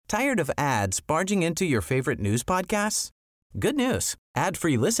Tired of ads barging into your favorite news podcasts? Good news.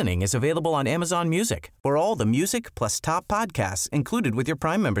 Ad-free listening is available on Amazon Music for all the music plus top podcasts included with your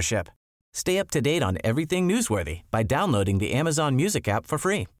Prime membership. Stay up to date on everything newsworthy by downloading the Amazon Music app for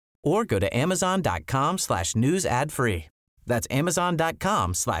free or go to amazon.com/news ad free. That's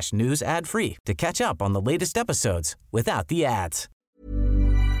amazon.com/news ad free to catch up on the latest episodes without the ads.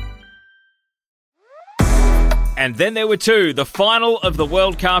 And then there were two. The final of the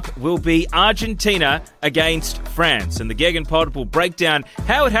World Cup will be Argentina against France. And the Gegenpod will break down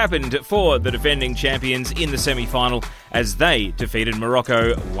how it happened for the defending champions in the semi-final as they defeated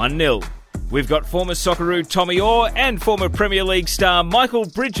Morocco 1-0. We've got former Socceroo Tommy Orr and former Premier League star Michael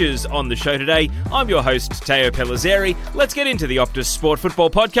Bridges on the show today. I'm your host, Teo Pellizzeri. Let's get into the Optus Sport Football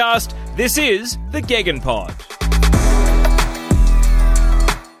Podcast. This is the Gegenpod.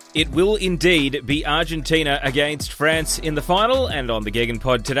 It will indeed be Argentina against France in the final, and on the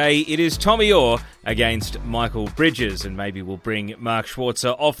Gegenpod today, it is Tommy Orr against Michael Bridges, and maybe we'll bring Mark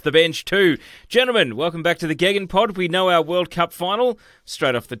Schwarzer off the bench too. Gentlemen, welcome back to the Gegenpod. We know our World Cup final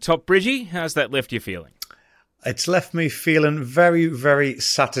straight off the top. Bridgie, how's that left you feeling? It's left me feeling very, very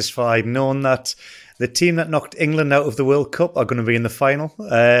satisfied, knowing that the team that knocked England out of the World Cup are going to be in the final.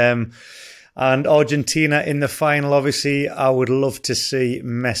 And Argentina in the final, obviously, I would love to see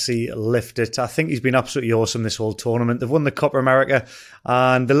Messi lift it. I think he's been absolutely awesome this whole tournament. They've won the Copa America,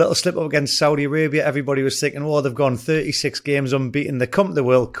 and the little slip-up against Saudi Arabia, everybody was thinking, oh, they've gone 36 games unbeaten. They come to the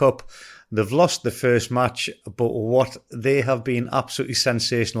World Cup. They've lost the first match, but what they have been absolutely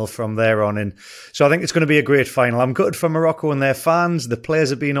sensational from there on in. So I think it's going to be a great final. I'm gutted for Morocco and their fans. The players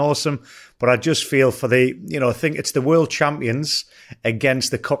have been awesome, but I just feel for I think it's the world champions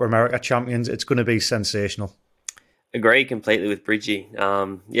against the Copa America champions. It's going to be sensational. Agree completely with Bridgie.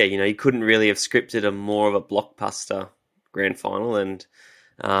 You couldn't really have scripted a more of a blockbuster grand final, and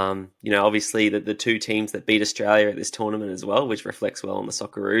obviously the two teams that beat Australia at this tournament as well, which reflects well on the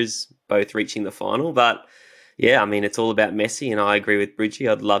Socceroos, both reaching the final. But yeah, I mean, it's all about Messi, and I agree with Bridgie.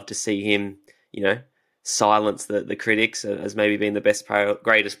 I'd love to see him, silence the critics as maybe being the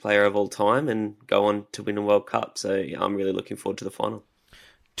greatest player of all time and go on to win a World Cup. So yeah, I'm really looking forward to the final.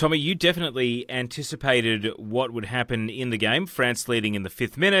 Tommy, you definitely anticipated what would happen in the game. France leading in the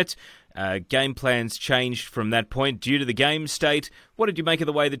 5th minute. Game plans changed from that point due to the game state. What did you make of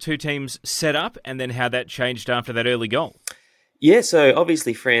the way the two teams set up and then how that changed after that early goal? Yeah, so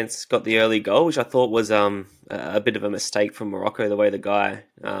obviously France got the early goal, which I thought was a bit of a mistake from Morocco, the way the guy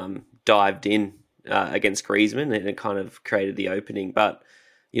dived in against Griezmann, and it kind of created the opening. But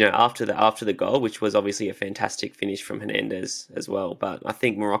after the goal, which was obviously a fantastic finish from Hernandez as well. But I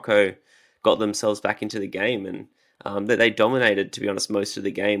think Morocco got themselves back into the game, and that they dominated, to be honest, most of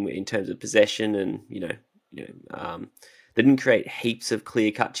the game in terms of possession, and they didn't create heaps of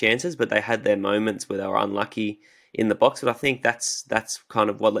clear-cut chances, but they had their moments where they were unlucky in the box. But I think that's kind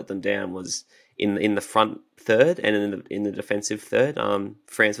of what let them down, was in the front third and in the defensive third.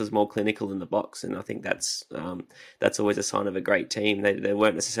 France was more clinical in the box, and I think that's always a sign of a great team. They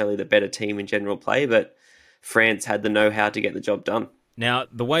weren't necessarily the better team in general play, but France had the know-how to get the job done. Now,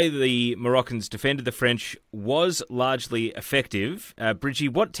 the way the Moroccans defended the French was largely effective. Bridgie,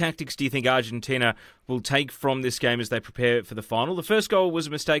 what tactics do you think Argentina will take from this game as they prepare for the final? The first goal was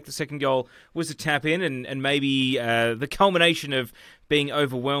a mistake. The second goal was a tap-in and maybe the culmination of being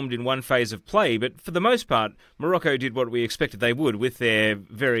overwhelmed in one phase of play. But for the most part, Morocco did what we expected they would with their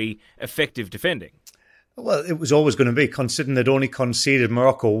very effective defending. Well, it was always going to be, considering they'd only conceded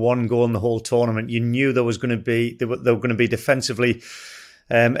Morocco one goal in the whole tournament. You knew there was going to be they were going to be defensively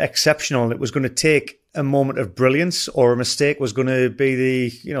exceptional. It was going to take a moment of brilliance, or a mistake was going to be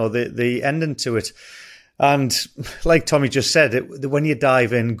the ending to it. And like Tommy just said, when you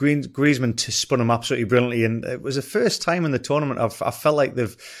dive in, Griezmann spun him absolutely brilliantly, and it was the first time in the tournament I felt like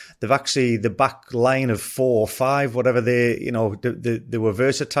they've actually, the back line of 4 or 5, whatever they were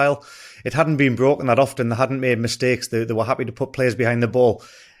versatile. It hadn't been broken that often. They hadn't made mistakes. They were happy to put players behind the ball.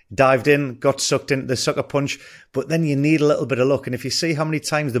 Dived in, got sucked into the sucker punch, but then you need a little bit of luck. And if you see how many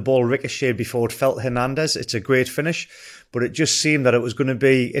times the ball ricocheted before it felt Hernandez, it's a great finish. But it just seemed that it was going to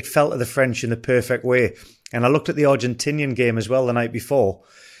be, it felt to the French in the perfect way. And I looked at the Argentinian game as well the night before,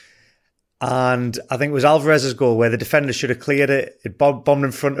 and I think it was Alvarez's goal where the defender should have cleared it. It bombed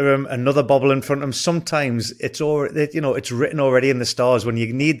in front of him, another bobble in front of him. Sometimes it's written already in the stars when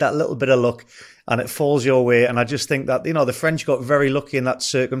you need that little bit of luck and it falls your way. And I just think that, the French got very lucky in that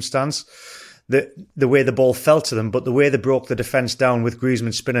circumstance, the way the ball fell to them, but the way they broke the defence down with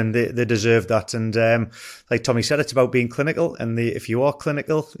Griezmann spinning, they deserved that. And like Tommy said, it's about being clinical. And if you are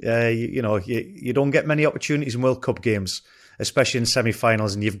clinical, you don't get many opportunities in World Cup games, especially in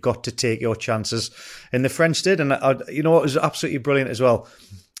semi-finals, and you've got to take your chances. And the French did, and you know what was absolutely brilliant as well?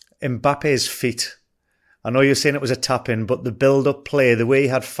 Mbappe's feet. I know you're saying it was a tap-in, but the build-up play, the way he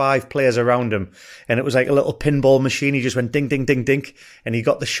had 5 players around him, and it was like a little pinball machine. He just went ding, ding, ding, ding, and he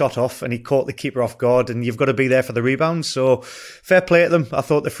got the shot off, and he caught the keeper off guard, and you've got to be there for the rebound. So fair play to them. I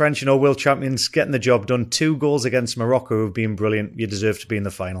thought the French, world champions, getting the job done. 2 goals against Morocco have been brilliant. You deserve to be in the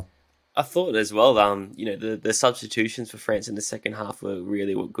final. I thought as well, the substitutions for France in the second half were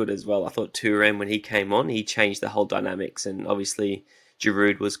good as well. I thought Thuram, when he came on, he changed the whole dynamics, and obviously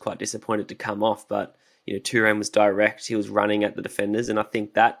Giroud was quite disappointed to come off, but Thuram was direct. He was running at the defenders, and I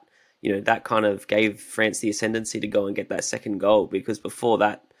think that that kind of gave France the ascendancy to go and get that second goal, because before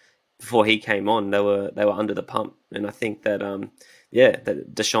he came on, they were under the pump, and I think that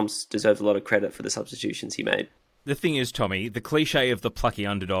that Deschamps deserves a lot of credit for the substitutions he made. The thing is, Tommy, the cliche of the plucky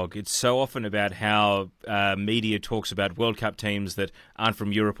underdog, it's so often about how media talks about World Cup teams that aren't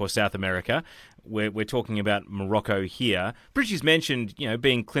from Europe or South America. We're talking about Morocco here. Bridgie's mentioned,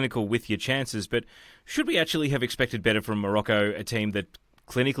 being clinical with your chances, but should we actually have expected better from Morocco, a team that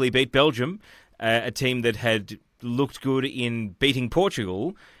clinically beat Belgium, a team that had looked good in beating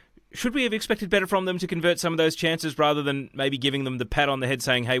Portugal? Should we have expected better from them to convert some of those chances rather than maybe giving them the pat on the head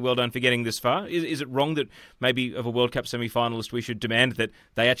saying, hey, well done for getting this far? Is it wrong that maybe of a World Cup semi-finalist we should demand that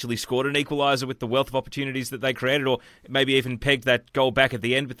they actually scored an equaliser with the wealth of opportunities that they created, or maybe even pegged that goal back at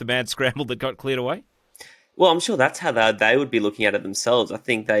the end with the mad scramble that got cleared away? Well, I'm sure that's how they would be looking at it themselves. I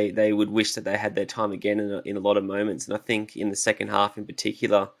think they would wish that they had their time again in a lot of moments. And I think in the second half in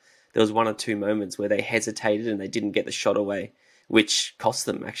particular, there was 1 or 2 moments where they hesitated and they didn't get the shot away, which cost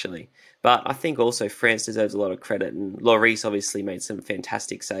them, actually. But I think also France deserves a lot of credit, and Lloris obviously made some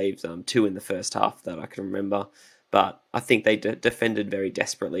fantastic saves, 2 in the first half that I can remember. But I think they defended very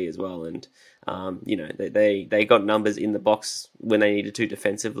desperately as well, and they got numbers in the box when they needed to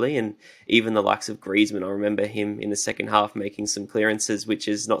defensively, and even the likes of Griezmann, I remember him in the second half making some clearances, which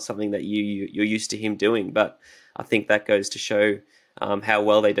is not something that you're used to him doing. But I think that goes to show how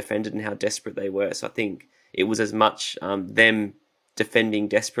well they defended and how desperate they were. So I think it was as much them defending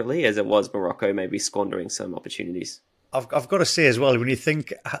desperately as it was Morocco maybe squandering some opportunities. I've got to say as well, when you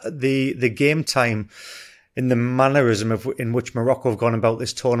think the game time, in the mannerism in which Morocco have gone about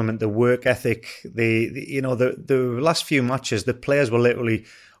this tournament, the work ethic, the last few matches, the players were literally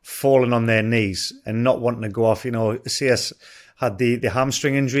falling on their knees and not wanting to go off. CS had the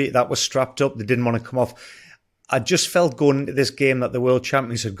hamstring injury that was strapped up; they didn't want to come off. I just felt going into this game that the world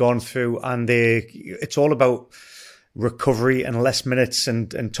champions had gone through, and it's all about recovery and less minutes.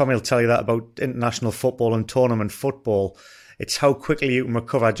 And Tommy will tell you that about international football and tournament football. It's how quickly you can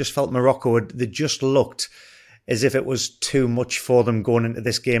recover. I just felt Morocco, they just looked as if it was too much for them going into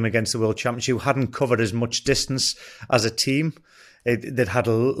this game against the world champions, who hadn't covered as much distance as a team. They'd had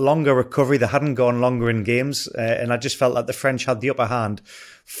a longer recovery. They hadn't gone longer in games. And I just felt that the French had the upper hand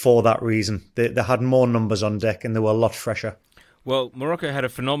for that reason. They had more numbers on deck and they were a lot fresher. Well, Morocco had a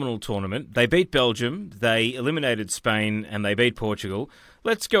phenomenal tournament. They beat Belgium, they eliminated Spain, and they beat Portugal.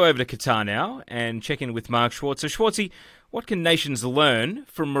 Let's go over to Qatar now and check in with Mark Schwartz. So, Schwartzy, what can nations learn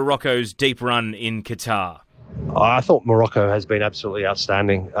from Morocco's deep run in Qatar? I thought Morocco has been absolutely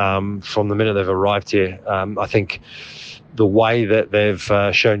outstanding from the minute they've arrived here. I think the way that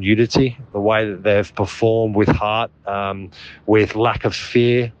they've shown unity, the way that they've performed with heart, with lack of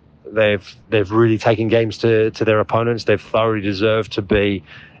fear, they've really taken games to their opponents. They've thoroughly deserved to be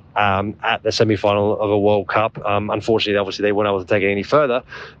at the semi-final of a World Cup. Unfortunately, obviously, they weren't able to take it any further,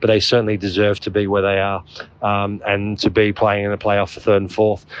 but they certainly deserve to be where they are and to be playing in the playoff for third and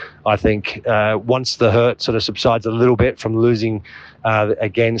fourth. I think once the hurt sort of subsides a little bit from losing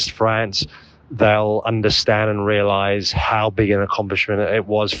against France, they'll understand and realise how big an accomplishment it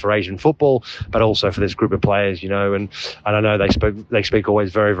was for Asian football, but also for this group of players, and I know they speak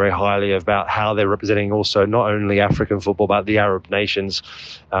always very, very highly about how they're representing also not only African football, but the Arab nations.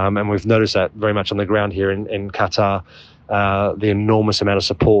 And we've noticed that very much on the ground here in Qatar, the enormous amount of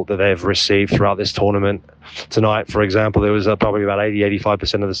support that they've received throughout this tournament. Tonight, for example, there was probably about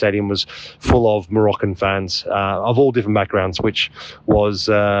 80-85% of the stadium was full of Moroccan fans of all different backgrounds, which was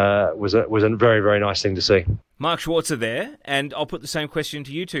a very, very nice thing to see. Mark Schwartz there, and I'll put the same question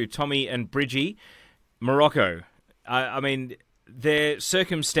to you two, Tommy and Bridgie. Morocco, I mean, their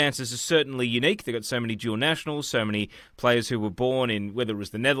circumstances are certainly unique. They've got so many dual nationals, so many players who were born in, whether it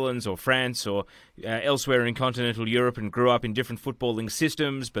was the Netherlands or France or elsewhere in continental Europe and grew up in different footballing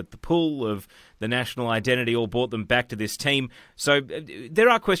systems, but the pull of the national identity all brought them back to this team. So there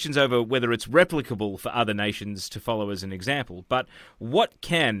are questions over whether it's replicable for other nations to follow as an example. But what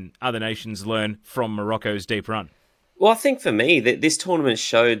can other nations learn from Morocco's deep run? Well, I think for me, that this tournament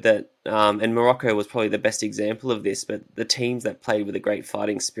showed that, and Morocco was probably the best example of this, but the teams that played with a great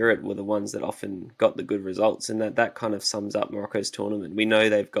fighting spirit were the ones that often got the good results, and that kind of sums up Morocco's tournament. We know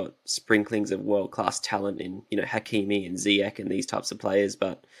they've got sprinklings of world-class talent in, Hakimi and Ziyech and these types of players,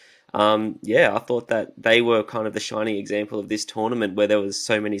 but I thought that they were kind of the shining example of this tournament where there was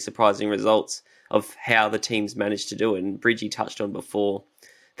so many surprising results of how the teams managed to do it. And Bridgie touched on before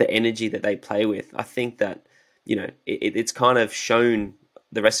the energy that they play with. I think that, it's kind of shown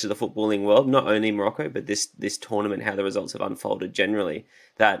the rest of the footballing world, not only Morocco, but this tournament, how the results have unfolded generally,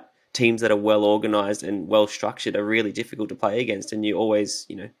 that teams that are well organised and well structured are really difficult to play against, and you're always,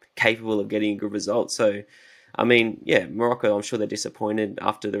 capable of getting good results. So, Morocco, I'm sure they're disappointed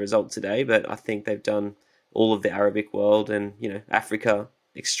after the result today, but I think they've done all of the Arabic world and, Africa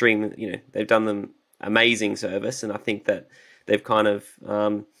extreme, they've done them amazing service. And I think that they've kind of,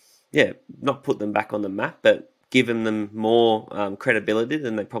 not put them back on the map, but given them more credibility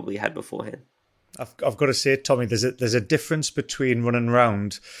than they probably had beforehand. I've got to say, Tommy, there's a difference between running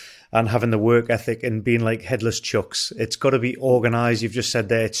around and having the work ethic and being like headless chucks. It's got to be organised. You've just said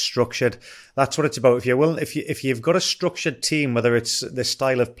there, it's structured. That's what it's about. If you've got a structured team, whether it's the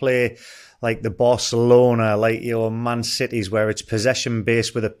style of play like the Barcelona, like Man City's, where it's possession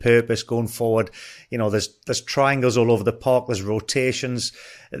based with a purpose going forward. There's triangles all over the park. There's rotations.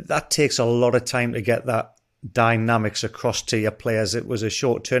 That takes a lot of time to get that dynamics across to your players. It was a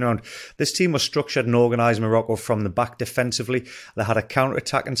short turnaround. This team was structured and organised, Morocco, from the back defensively. They had a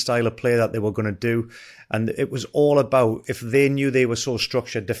counter-attacking style of play that they were going to do, and it was all about, if they knew they were so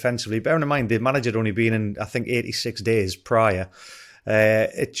structured defensively, bearing in mind the manager had only been in, I think, 86 days prior.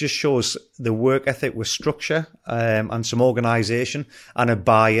 It just shows the work ethic with structure and some organisation and a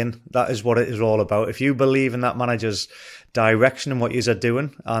buy-in. That is what it is all about. If you believe in that manager's direction and what you are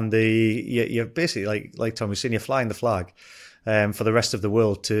doing, and you're basically like Tom was saying, you're flying the flag for the rest of the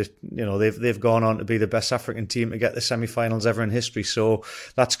world. To they've gone on to be the best African team to get the semi-finals ever in history. So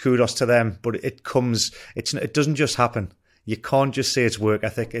that's kudos to them. But it doesn't just happen. You can't just say it's work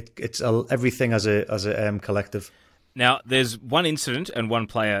ethic. It's everything as a collective. Now, there's one incident and one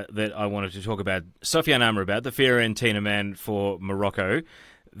player that I wanted to talk about. Sofiane Amrabat, the Fiorentina man for Morocco.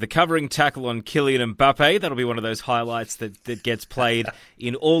 The covering tackle on Kylian Mbappe, that'll be one of those highlights that gets played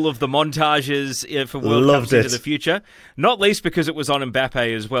in all of the montages for World Cups into the future. Not least because it was on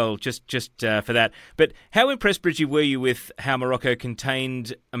Mbappe as well, just for that. But how impressed, Bridgie, were you with how Morocco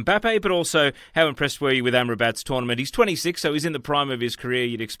contained Mbappe, but also how impressed were you with Amrabat's tournament? He's 26, so he's in the prime of his career.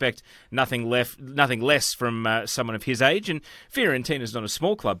 You'd expect nothing less from someone of his age. And Fiorentina's not a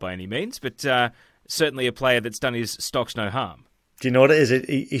small club by any means, but certainly a player that's done his stocks no harm. Do you know what it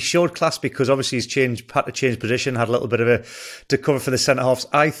is? He showed class because obviously had to change position, had a little bit of to cover for the centre-halves.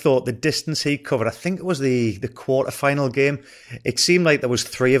 I thought the distance he covered, I think it was the quarter-final game, it seemed like there was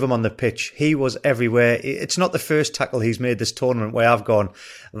three of them on the pitch. He was everywhere. It's not the first tackle he's made this tournament where I've gone,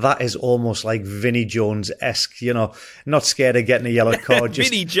 that is almost like Vinnie Jones-esque, not scared of getting a yellow card.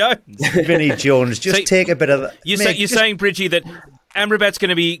 Vinnie Jones. Vinnie Jones. Just take a bit of that. You're saying, Bridgie, that Amrabat's going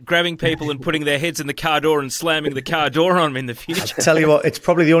to be grabbing people and putting their heads in the car door and slamming the car door on them in the future. I tell you what, it's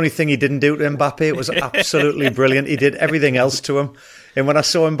probably the only thing he didn't do to Mbappe. It was absolutely brilliant. He did everything else to him. And when I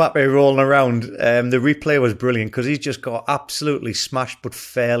saw Mbappe rolling around, the replay was brilliant because he's just got absolutely smashed, but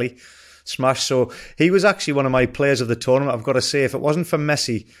fairly smashed. So he was actually one of my players of the tournament, I've got to say. If it wasn't for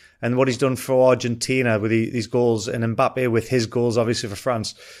Messi and what he's done for Argentina with these goals, and Mbappe with his goals, obviously, for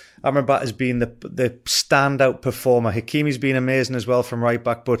France, Amrabat has been the standout performer. Hakimi's been amazing as well from right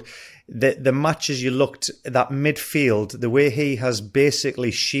back, but the matches you looked at, that midfield, the way he has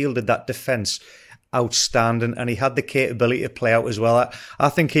basically shielded that defence, outstanding, and he had the capability to play out as well. I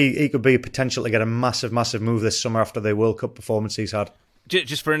think he could be a potential to get a massive, massive move this summer after the World Cup performance he's had.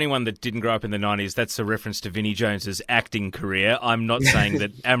 Just for anyone that didn't grow up in the 90s, that's a reference to Vinnie Jones's acting career. I'm not saying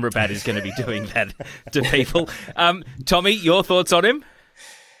that Amrabat is going to be doing that to people. Tommy, your thoughts on him?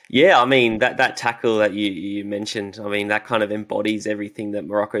 Yeah, I mean, that tackle that you mentioned, I mean, that kind of embodies everything that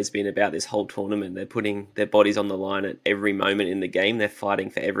Morocco's been about this whole tournament. They're putting their bodies on the line at every moment in the game. They're fighting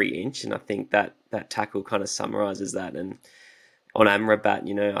for every inch, and I think that tackle kind of summarises that. And on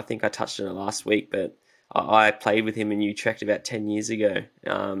Amrabat, I think I touched on it last week, but I played with him in Utrecht about 10 years ago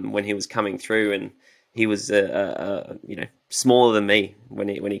when he was coming through, and he was smaller than me when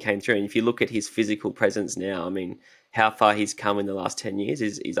he came through. And if you look at his physical presence now, I mean, how far he's come in the last 10 years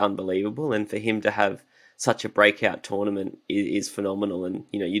is unbelievable. And for him to have such a breakout tournament is phenomenal. And,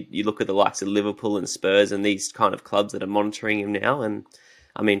 you look at the likes of Liverpool and Spurs and these kind of clubs that are monitoring him now. And,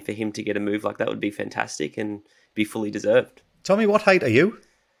 I mean, for him to get a move like that would be fantastic and be fully deserved. Tommy, what height are you?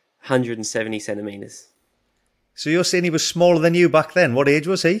 170 centimetres. So you're saying he was smaller than you back then? What age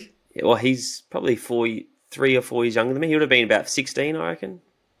was he? Yeah, well, he's probably 3 or 4 years younger than me. He would have been about 16, I reckon.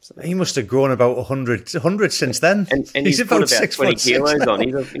 So. He must have grown about 100 since then. And he's about 20 kilos on.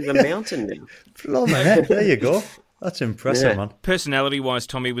 He's a mountain now. Blimey, heck, there you go. That's impressive, man. Personality-wise,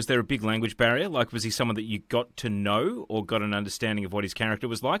 Tommy, was there a big language barrier? Like, was he someone that you got to know or got an understanding of what his character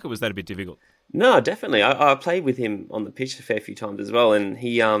was like, or was that a bit difficult? No, definitely. I played with him on the pitch a fair few times as well, and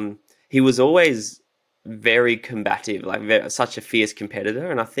he was always very combative, like such a fierce competitor,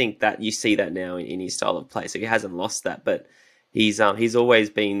 and I think that you see that now in his style of play. So he hasn't lost that, but he's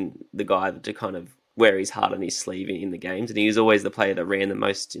always been the guy to kind of wear his heart on his sleeve in the games, and he was always the player that ran the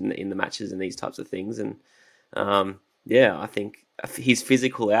most in the matches and these types of things. And I think his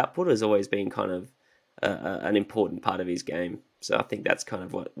physical output has always been kind of an important part of his game. So I think that's kind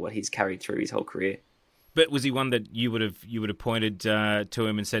of what he's carried through his whole career. But was he one that you would have pointed to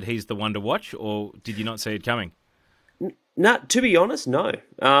him and said he's the one to watch, or did you not see it coming? No, to be honest, no.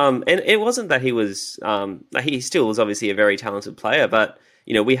 And it wasn't that he was. He still was obviously a very talented player, but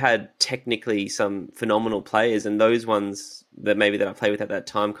we had technically some phenomenal players, and those ones that I played with at that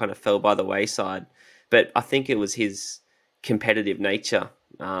time kind of fell by the wayside. But I think it was his competitive nature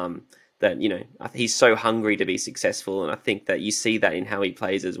that he's so hungry to be successful, and I think that you see that in how he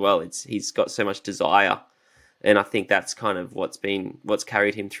plays as well. He's got so much desire, and I think that's kind of what's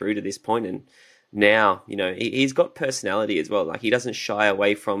carried him through to this point. And now he's got personality as well. Like, he doesn't shy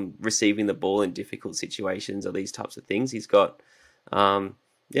away from receiving the ball in difficult situations or these types of things. He's got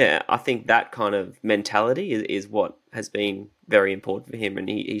I think that kind of mentality is what has been very important for him, and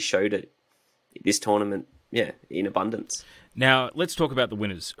he showed it this tournament in abundance. Now, let's talk about the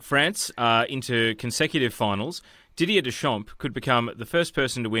winners. France into consecutive finals. Didier Deschamps could become the first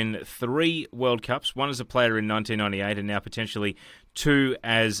person to win 3 World Cups, one as a player in 1998 and now potentially 2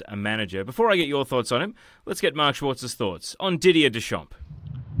 as a manager. Before I get your thoughts on him, let's get Mark Schwartz's thoughts on Didier Deschamps.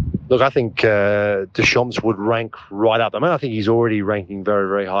 Look, I think Deschamps would rank right up. I mean, I think he's already ranking very,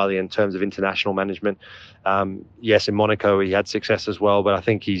 very highly in terms of international management. Yes, in Monaco he had success as well, but I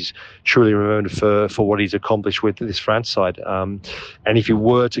think he's truly remembered for what he's accomplished with this France side. And if he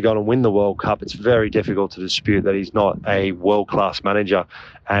were to go and win the World Cup, it's very difficult to dispute that he's not a world-class manager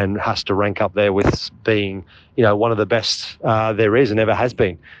and has to rank up there with being, one of the best there is and ever has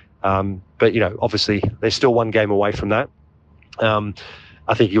been. But obviously, they're still one game away from that.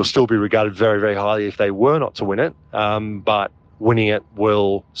 I think he'll still be regarded very, very highly if they were not to win it. But winning it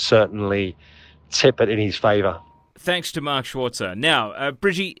will certainly tip it in his favour. Thanks to Mark Schwarzer. Now,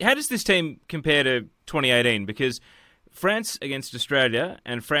 Bridgie, how does this team compare to 2018? Because France against Australia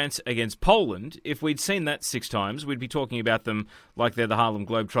and France against Poland, if we'd seen that 6 times, we'd be talking about them like they're the Harlem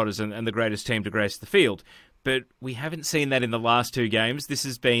Globetrotters and the greatest team to grace the field. But we haven't seen that in the last 2 games. This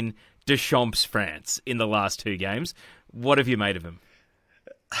has been Deschamps' France in the last 2 games. What have you made of him?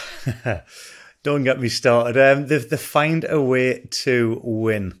 Don't get me started. They find a way to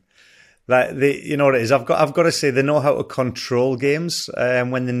win. Like you know what it is. I've got to say they know how to control games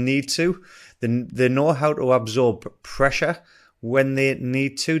when they need to. They know how to absorb pressure when they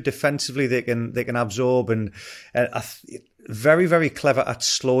need to. Defensively, they can absorb and very, very clever at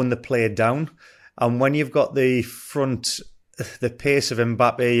slowing the player down. And when you've got the pace of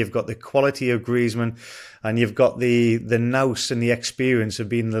Mbappe, you've got the quality of Griezmann, and you've got the nous and the experience of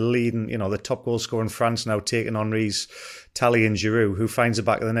being the leading, the top goal scorer in France now, taking Henry's tally in Giroud, who finds the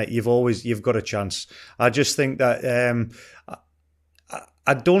back of the net. You've got a chance. I just think that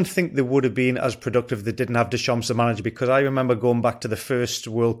I don't think they would have been as productive if they didn't have Deschamps the manager, because I remember going back to the first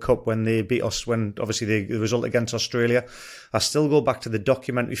World Cup when they beat us, when obviously the result against Australia. I still go back to the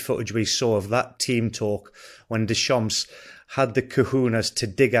documentary footage we saw of that team talk when Deschamps had the kahunas to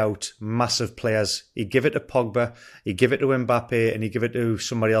dig out massive players. He'd give it to Pogba, he'd give it to Mbappe, and he'd give it to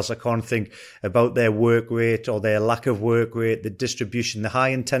somebody else. I can't think about their work rate or their lack of work rate, the distribution, the high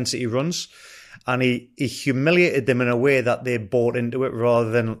intensity runs. And he humiliated them in a way that they bought into it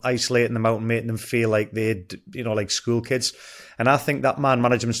rather than isolating them out and making them feel like like school kids. And I think that man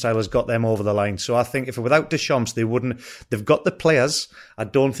management style has got them over the line. So I think if without Deschamps, they've got the players. I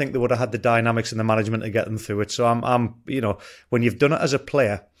don't think they would have had the dynamics and the management to get them through it. So I'm when you've done it as a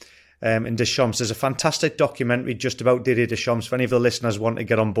player, in Deschamps, there's a fantastic documentary just about Didier Deschamps. If any of the listeners want to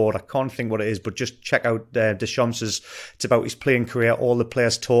get on board, I can't think what it is, but just check out Deschamps'. It's about his playing career. All the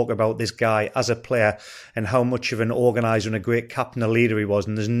players talk about this guy as a player and how much of an organiser and a great captain, a leader he was.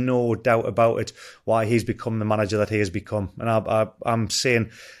 And there's no doubt about it why he's become the manager that he has become. And I'm saying,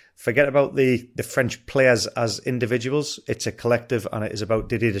 forget about the French players as individuals. It's a collective, and it is about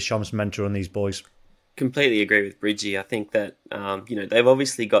Didier Deschamps mentoring these boys. Completely agree with Bridgie. I think that, they've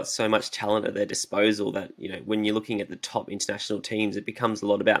obviously got so much talent at their disposal that, when you're looking at the top international teams, it becomes a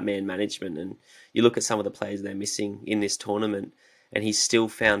lot about man management. And you look at some of the players they're missing in this tournament, and he's still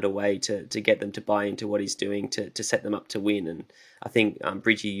found a way to get them to buy into what he's doing to set them up to win. And I think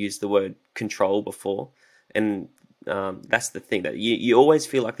Bridgie used the word control before. And that's the thing, that you always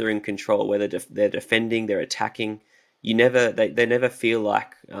feel like they're in control, whether they're defending, they're attacking. They never feel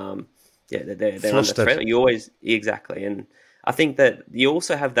like... they're under threat. You always, exactly. And I think that you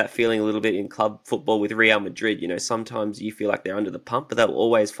also have that feeling a little bit in club football with Real Madrid. Sometimes you feel like they're under the pump, but they'll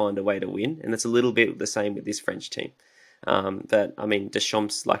always find a way to win. And it's a little bit the same with this French team.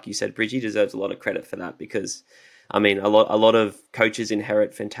 Deschamps, like you said, Bridgie deserves a lot of credit for that, because, a lot of coaches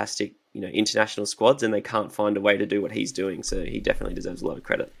inherit fantastic, international squads, and they can't find a way to do what he's doing. So he definitely deserves a lot of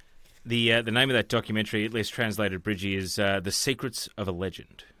credit. The name of that documentary, at least translated, Bridgie, is The Secrets of a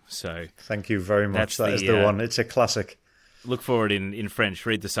Legend. So thank you very much. That is the one. It's a classic. Look for it in French.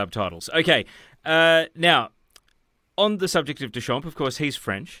 Read the subtitles. Okay. Now, on the subject of Deschamps, of course, he's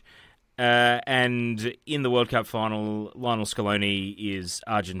French. And in the World Cup final, Lionel Scaloni is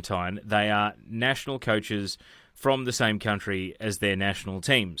Argentine. They are national coaches from the same country as their national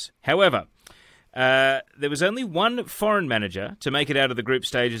teams. However, there was only one foreign manager to make it out of the group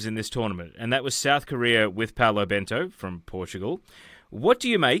stages in this tournament, and that was South Korea with Paulo Bento from Portugal. What do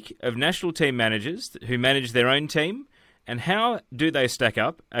you make of national team managers who manage their own team, and how do they stack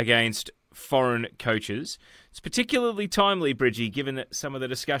up against foreign coaches? It's particularly timely, Bridgie, given some of the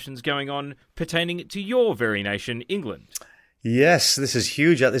discussions going on pertaining to your very nation, England. Yes, this is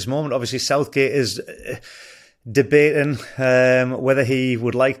huge at this moment. Obviously, Southgate is debating whether he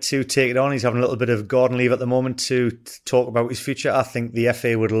would like to take it on. He's having a little bit of garden leave at the moment to talk about his future. I think the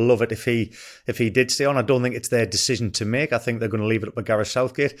FA would love it if he did stay on. I don't think it's their decision to make. I think they're going to leave it up to Gareth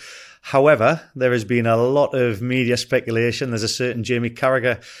Southgate. However, there has been a lot of media speculation. There's a certain Jamie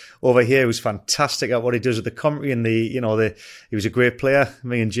Carragher over here who's fantastic at what he does with the commentary, and he was a great player.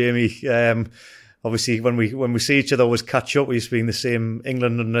 Me and Jamie, obviously, when we see each other, always catch up. We used to be in the same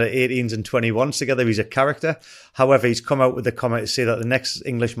England under 18s and 21s together. He's a character. However, he's come out with the comment to say that the next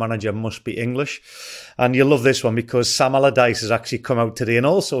English manager must be English. And you'll love this one, because Sam Allardyce has actually come out today and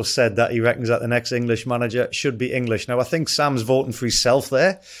also said that he reckons that the next English manager should be English. Now, I think Sam's voting for himself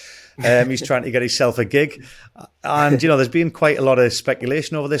there. He's trying to get himself a gig. And, there's been quite a lot of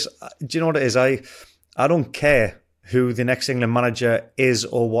speculation over this. Do you know what it is? I don't care who the next England manager is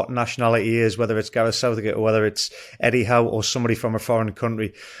or what nationality he is, whether it's Gareth Southgate or whether it's Eddie Howe or somebody from a foreign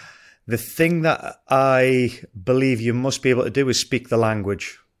country. The thing that I believe you must be able to do is speak the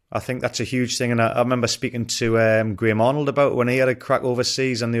language. I think that's a huge thing. And I remember speaking to Graham Arnold about when he had a crack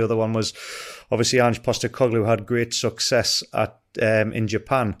overseas, and the other one was obviously Ange Postecoglou, who had great success in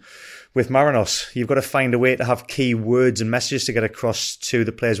Japan with Marinos. You've got to find a way to have key words and messages to get across to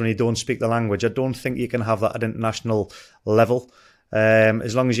the players when you don't speak the language. I don't think you can have that at international level.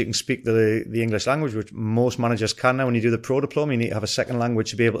 As long as you can speak the English language, which most managers can now. When you do the pro diploma, you need to have a second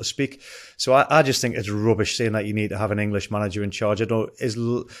language to be able to speak. So I just think it's rubbish saying that you need to have an English manager in charge. The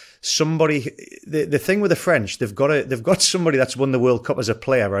thing with the French, they've got somebody that's won the World Cup as a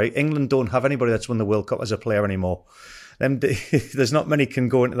player, right? England don't have anybody that's won the World Cup as a player anymore. There's not many can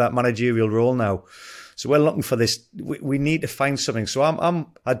go into that managerial role now. So we're looking for this. We need to find something. So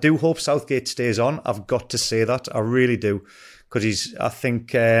I do hope Southgate stays on. I've got to say that. I really do. Because I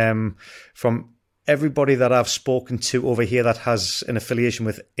think from everybody that I've spoken to over here that has an affiliation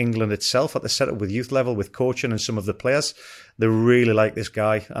with England itself, at the setup with youth level, with coaching and some of the players, they really like this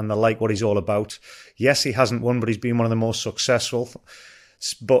guy and they like what he's all about. Yes, he hasn't won, but he's been one of the most successful.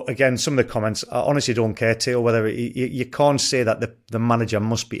 But again, some of the comments, I honestly don't care, Theo, whether you can't say that the manager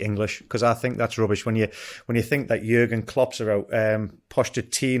must be English, because I think that's rubbish. When you think that Jurgen Klopp's are out,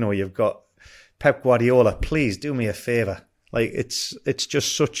 Pochettino, you've got Pep Guardiola, please do me a favour. Like it's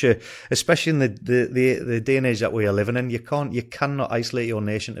just such a, especially in the day and age that we are living in, you cannot isolate your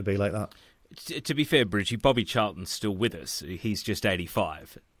nation to be like that. To be fair, Bridgie, Bobby Charlton's still with us. He's just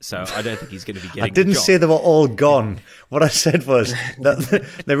 85, so I don't think he's going to be getting. I didn't say they were all gone. What I said was that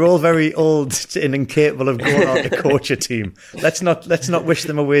they're all very old and incapable of going on to coach a team. Let's not wish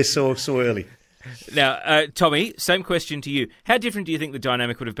them away so early. Now, Tommy, same question to you. How different do you think the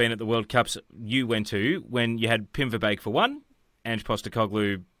dynamic would have been at the World Cups you went to when you had Pim Verbeek for one, Ange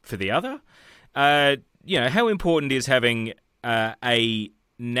Postecoglou for the other? How important is having a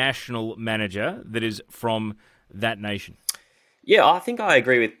national manager that is from that nation? Yeah, I think I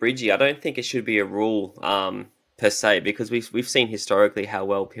agree with Bridgie. I don't think it should be a rule per se, because we've seen historically how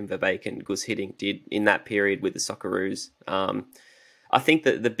well Pim Verbeek and Gus Hiddink did in that period with the Socceroos. I think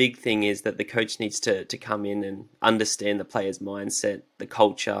that the big thing is that the coach needs to come in and understand the player's mindset, the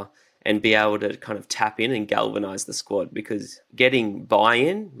culture, and be able to kind of tap in and galvanize the squad, because getting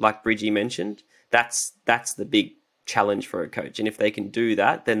buy-in, like Bridgie mentioned, that's the big challenge for a coach. And if they can do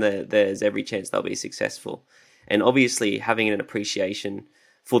that, then there's every chance they'll be successful. And obviously having an appreciation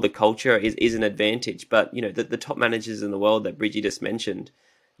for the culture is an advantage. But, the top managers in the world that Bridgie just mentioned,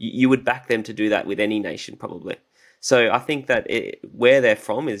 you would back them to do that with any nation probably. So I think that where they're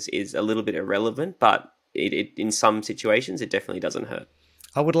from is a little bit irrelevant, but it in some situations, it definitely doesn't hurt.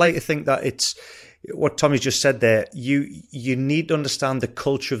 I would like to think that it's what Tommy's just said there. You need to understand the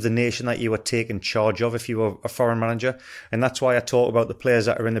culture of the nation that you are taking charge of if you are a foreign manager. And that's why I talk about the players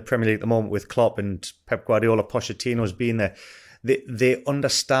that are in the Premier League at the moment with Klopp and Pep Guardiola, Pochettino's being there. They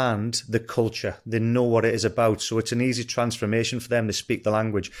understand the culture. They know what it is about. So it's an easy transformation for them to speak the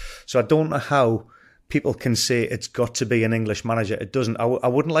language. So I don't know how people can say it's got to be an English manager. It doesn't. I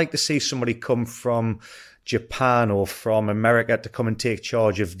wouldn't like to see somebody come from Japan or from America to come and take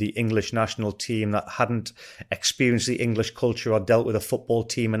charge of the English national team that hadn't experienced the English culture or dealt with a football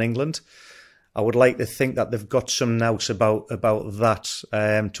team in England. I would like to think that they've got some nous about that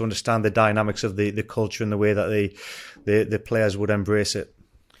to understand the dynamics of the culture and the way that the players would embrace it.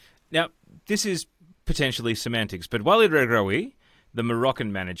 Now, this is potentially semantics, but Walid Regraoui, the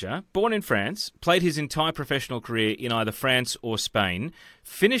Moroccan manager, born in France, played his entire professional career in either France or Spain,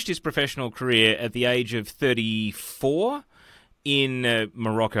 finished his professional career at the age of 34 in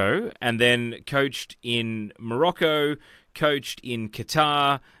Morocco, and then coached in Morocco, coached in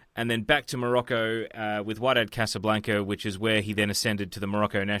Qatar, and then back to Morocco with Wydad Casablanca, which is where he then ascended to the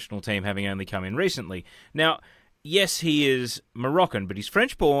Morocco national team, having only come in recently. Now, yes, he is Moroccan, but he's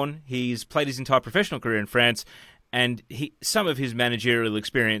French-born. He's played his entire professional career in France, and some of his managerial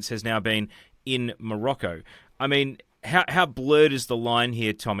experience has now been in Morocco. I mean, how blurred is the line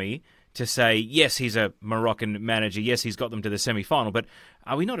here, Tommy, to say, yes, he's a Moroccan manager, yes, he's got them to the semi-final, but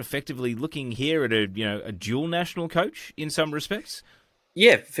are we not effectively looking here at a dual national coach in some respects?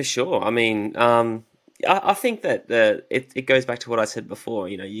 Yeah, for sure. I mean, I think that it goes back to what I said before.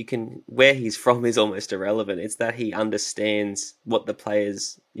 Where he's from is almost irrelevant. It's that he understands what the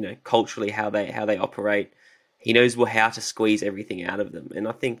players, culturally, how they operate. He knows how to squeeze everything out of them. And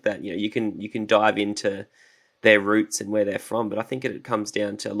I think that, you can dive into their roots and where they're from, but I think it comes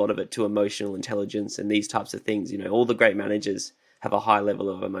down to a lot of it to emotional intelligence and these types of things. All the great managers have a high level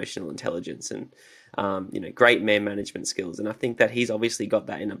of emotional intelligence and, great man management skills. And I think that he's obviously got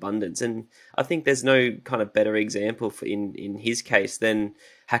that in abundance. And I think there's no kind of better example in his case than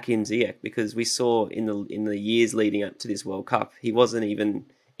Hakim Ziyech, because we saw in the years leading up to this World Cup, he wasn't even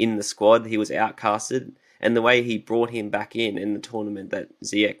in the squad. He was outcasted. And the way he brought him back in the tournament that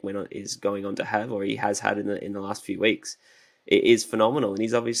Ziyech is going on to have, or he has had in the last few weeks, it is phenomenal. And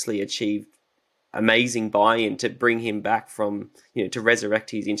he's obviously achieved amazing buy-in to bring him back from, to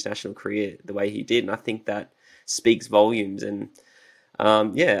resurrect his international career the way he did. And I think that speaks volumes. And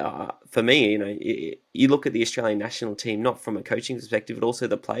for me, you look at the Australian national team, not from a coaching perspective, but also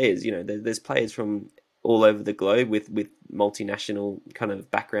the players. There's players from all over the globe with multinational kind of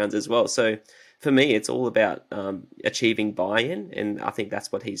backgrounds as well. So for me, it's all about achieving buy-in, and I think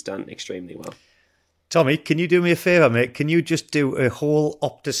that's what he's done extremely well. Tommy, can you do me a favour, mate? Can you just do a whole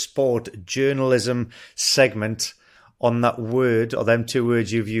Optus Sport journalism segment on that word, or them two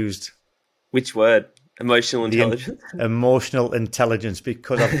words you've used? Which word? Emotional intelligence? Emotional intelligence,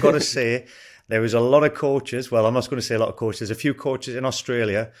 because I've got to say, there is a lot of coaches, well, I'm not going to say a lot of coaches, there's a few coaches in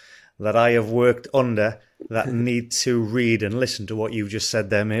Australia that I have worked under that need to read and listen to what you've just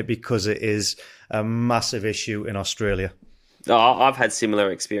said there, mate, because it is a massive issue in Australia. Oh, I've had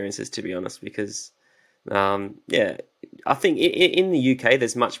similar experiences, to be honest, because, I think in the UK,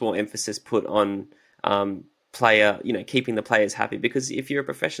 there's much more emphasis put on keeping the players happy, because if you're a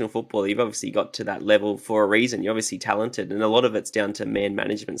professional footballer, you've obviously got to that level for a reason. You're obviously talented, and a lot of it's down to man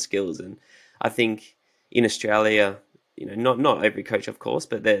management skills. And I think in Australia, not every coach, of course,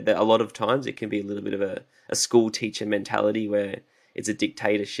 but there a lot of times it can be a little bit of a school teacher mentality where it's a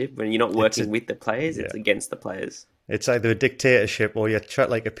dictatorship. When you're not working with the players, it's against the players. It's either a dictatorship or you're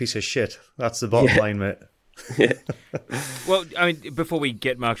treated like a piece of shit. That's the bottom line, mate. Yeah. Well, I mean, before we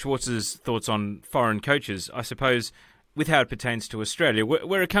get Mark Schwartz's thoughts on foreign coaches, I suppose with how it pertains to Australia,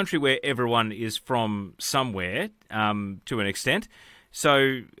 we're a country where everyone is from somewhere to an extent.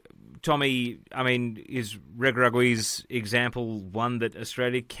 So, Tommy, I mean, is Regragui's example one that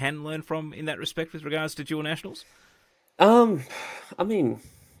Australia can learn from in that respect with regards to dual nationals? I mean,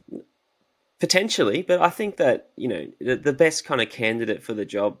 potentially, but I think that, the best kind of candidate for the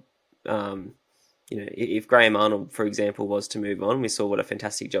job, if Graham Arnold, for example, was to move on, we saw what a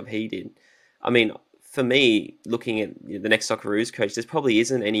fantastic job he did. I mean, for me, looking at the next Socceroos coach, there probably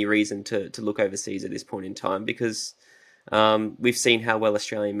isn't any reason to look overseas at this point in time, because we've seen how well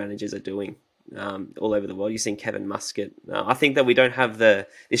Australian managers are doing all over the world. You've seen Kevin Muscat. I think that we don't have the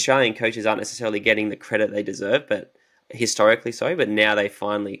Australian coaches aren't necessarily getting the credit they deserve, but historically so. But now they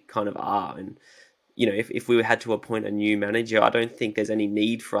finally kind of are. And if we had to appoint a new manager, I don't think there's any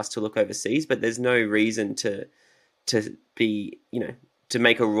need for us to look overseas. But there's no reason to be to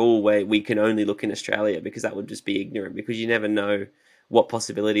make a rule where we can only look in Australia, because that would just be ignorant, because you never know what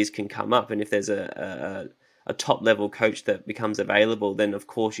possibilities can come up. And if there's a top level coach that becomes available, then of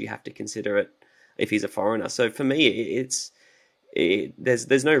course you have to consider it if he's a foreigner. So for me,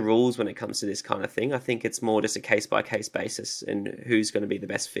 there's no rules when it comes to this kind of thing. I think it's more just a case by case basis and who's going to be the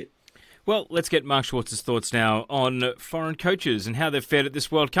best fit. Well, let's get Mark Schwartz's thoughts now on foreign coaches and how they've fared at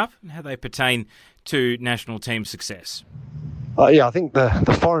this World Cup and how they pertain to national team success. I think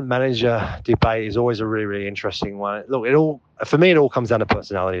the foreign manager debate is always a really, really interesting one. Look, for me, it all comes down to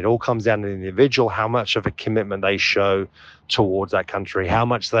personality. It all comes down to the individual, how much of a commitment they show towards that country, how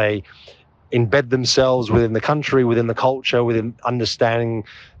much they embed themselves within the country, within the culture, within understanding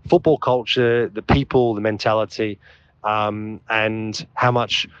football culture, the people, the mentality, and how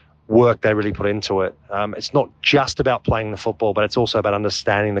much work they really put into it. It's not just about playing the football, but it's also about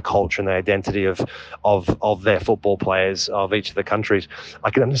understanding the culture and the identity of their football players of each of the countries.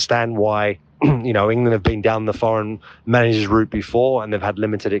 I can understand why England have been down the foreign managers route before and they've had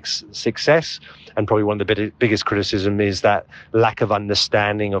limited success. And probably one of the biggest criticism is that lack of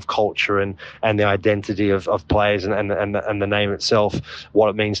understanding of culture and the identity of players and the name itself, what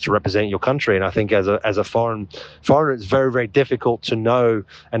it means to represent your country. And I think as a foreigner, it's very, very difficult to know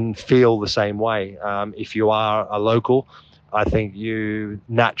and feel the same way. If you are a local, I think you're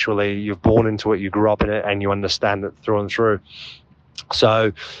born into it, you grew up in it, and you understand it through and through.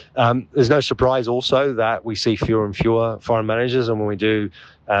 So there's no surprise also that we see fewer and fewer foreign managers, and when we do,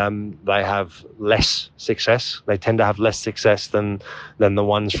 they have less success. They tend to have less success than the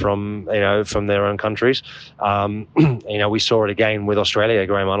ones from their own countries. We saw it again with Australia.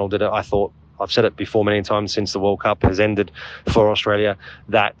 Graham Arnold did it. I thought, I've said it before many times since the World Cup has ended for Australia,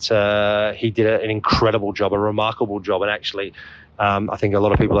 that he did an incredible job, a remarkable job, and actually I think a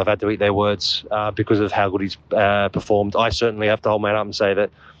lot of people have had to eat their words because of how good he's performed. I certainly have to hold my hand up and say that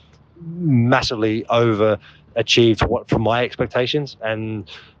massively overachieved from my expectations, and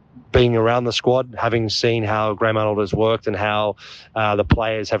being around the squad, having seen how Graham Arnold has worked and how the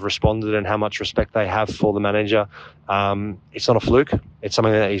players have responded and how much respect they have for the manager, it's not a fluke. It's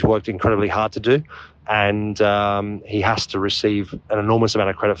something that he's worked incredibly hard to do, and he has to receive an enormous amount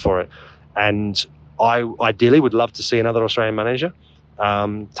of credit for it. And I ideally would love to see another Australian manager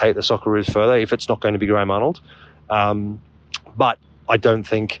take the Socceroos further, if it's not going to be Graham Arnold. But I don't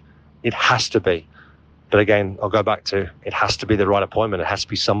think it has to be. But again, I'll go back to, it has to be the right appointment. It has to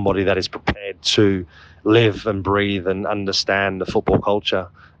be somebody that is prepared to live and breathe and understand the football culture,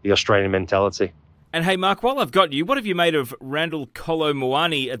 the Australian mentality. And hey, Mark, while I've got you, what have you made of Randall Kolo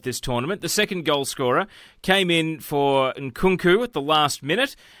Muani at this tournament? The second goal scorer came in for Nkunku at the last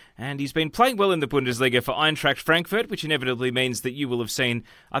minute, and he's been playing well in the Bundesliga for Eintracht Frankfurt, which inevitably means that you will have seen,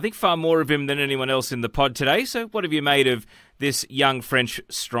 I think, far more of him than anyone else in the pod today. So what have you made of this young French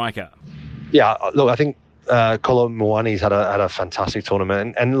striker? Yeah, look, I think Kolo Muani's had a fantastic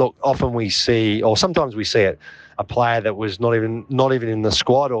tournament. And look, often we see, or sometimes we see it, a player that was not even in the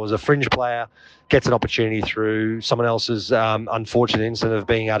squad or was a fringe player gets an opportunity through someone else's unfortunate incident of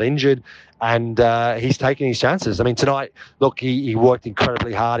being out injured, and he's taking his chances. I mean, tonight, look, he worked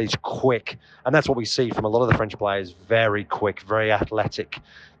incredibly hard. He's quick, and that's what we see from a lot of the French players. Very quick, very athletic,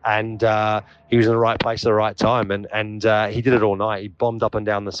 and he was in the right place at the right time, and he did it all night. He bombed up and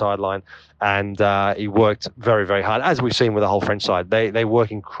down the sideline, and he worked very, very hard, as we've seen with the whole French side. They work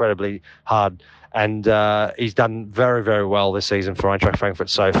incredibly hard, and he's done very, very well this season for Eintracht Frankfurt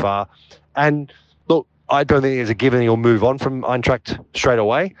so far. And look, I don't think it's a given he'll move on from Eintracht straight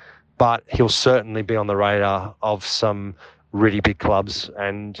away, but he'll certainly be on the radar of some really big clubs,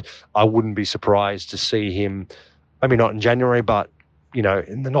 and I wouldn't be surprised to see him, maybe not in January, but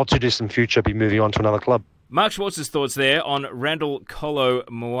in the not too distant future, be moving on to another club. Mark Schwartz's thoughts there on Randall Kolo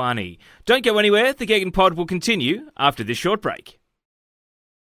Muani. Don't go anywhere. The Gegen Pod will continue after this short break.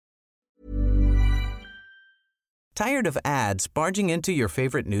 Tired of ads barging into your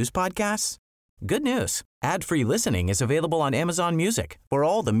favorite news podcasts? Good news. Ad-free listening is available on Amazon Music for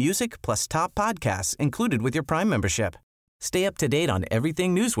all the music plus top podcasts included with your Prime membership. Stay up to date on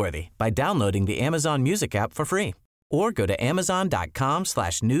everything newsworthy by downloading the Amazon Music app for free, or go to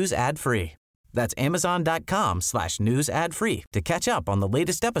amazon.com/news ad free. That's amazon.com/news ad free to catch up on the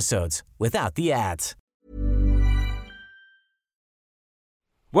latest episodes without the ads.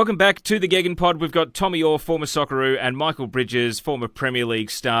 Welcome back to the Gegan Pod. We've got Tommy Orr, former Socceroo, and Michael Bridges, former Premier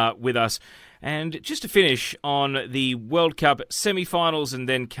League star, with us. And just to finish on the World Cup semi-finals and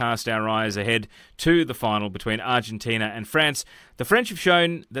then cast our eyes ahead to the final between Argentina and France, the French have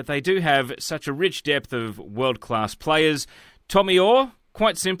shown that they do have such a rich depth of world-class players. Tommy Orr,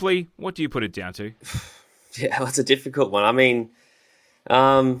 quite simply, what do you put it down to? Yeah, that's a difficult one. I mean,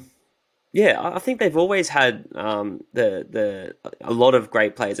 I think they've always had a lot of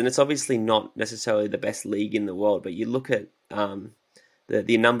great players, and it's obviously not necessarily the best league in the world. But you look at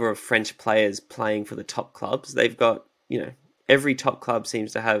the number of French players playing for the top clubs. They've got, every top club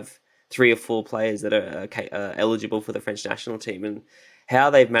seems to have 3 or 4 players that are eligible for the French national team, and how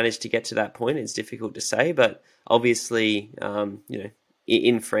they've managed to get to that point is difficult to say. But obviously,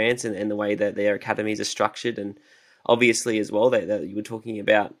 in France and the way that their academies are structured, and obviously as well that you were talking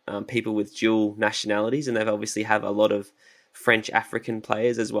about people with dual nationalities, and they've obviously have a lot of French African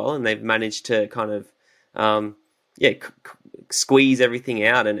players as well, and they've managed to kind of squeeze everything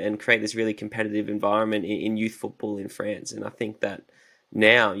out and create this really competitive environment in youth football in France. And I think that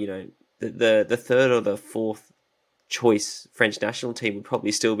now, the third or the fourth choice French national team would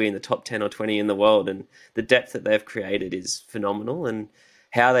probably still be in the top 10 or 20 in the world, and the depth that they've created is phenomenal. And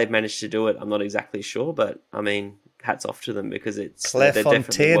how they've managed to do it, I'm not exactly sure, but I mean, hats off to them, because it's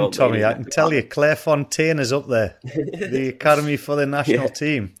Clairefontaine, Tommy. I can tell you, Clairefontaine is up there, the academy for the national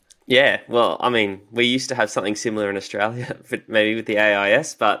team. Yeah, well, I mean, we used to have something similar in Australia, maybe with the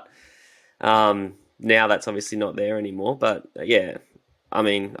AIS, but now that's obviously not there anymore. But yeah, I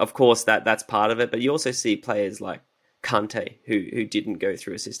mean, of course that's part of it, but you also see players like Kante who didn't go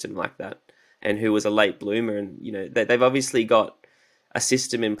through a system like that, and who was a late bloomer, and they've obviously got a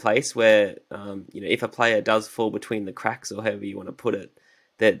system in place where if a player does fall between the cracks, or however you want to put it,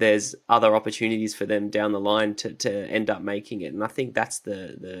 that there's other opportunities for them down the line to end up making it. And I think that's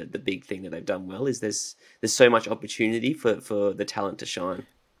the big thing that they've done well, is there's so much opportunity for the talent to shine.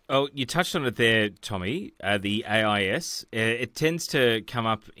 Oh, you touched on it there, Tommy, the AIS. It tends to come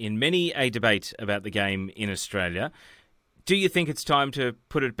up in many a debate about the game in Australia. Do you think it's time to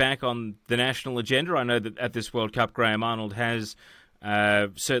put it back on the national agenda? I know that at this World Cup, Graham Arnold has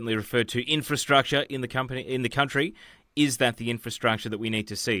certainly referred to infrastructure in the country. Is that the infrastructure that we need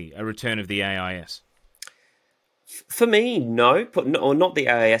to see, a return of the AIS? For me, no, or not the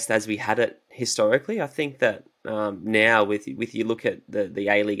AIS as we had it historically. I think that now with you look at the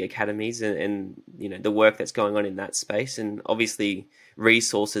A-League academies and the work that's going on in that space, and obviously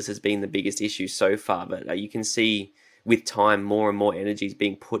resources has been the biggest issue so far, but you can see with time more and more energy is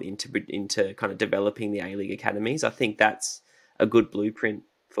being put into kind of developing the A-League academies. I think that's a good blueprint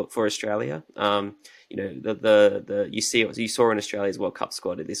for Australia. You saw in Australia's World Cup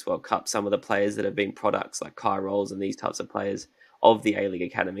squad at this World Cup some of the players that have been products like Kai Rolls and these types of players of the A-League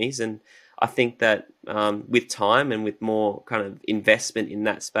academies. And I think that with time and with more kind of investment in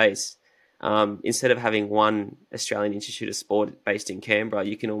that space, instead of having one Australian Institute of Sport based in Canberra,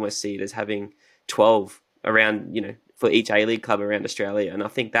 you can almost see it as having 12 around, for each A-League club around Australia. And I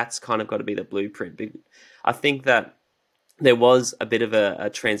think that's kind of got to be the blueprint. I think that there was a bit of a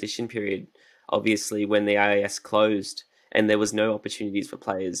transition period, obviously, when the AIS closed, and there was no opportunities for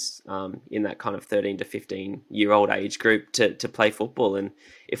players in that kind of 13 to 15-year-old age group to play football. And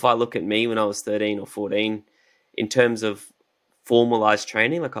if I look at me when I was 13 or 14, in terms of formalised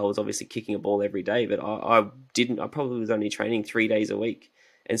training, like I was obviously kicking a ball every day, but I probably was only training 3 days a week.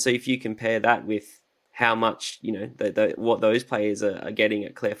 And so if you compare that with how much, what those players are getting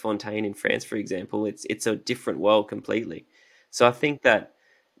at Clairefontaine in France, for example, it's a different world completely. So I think that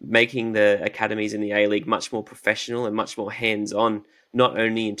making the academies in the A-League much more professional and much more hands-on, not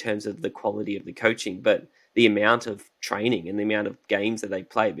only in terms of the quality of the coaching, but the amount of training and the amount of games that they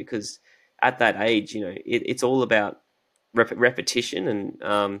play, because at that age, it's all about repetition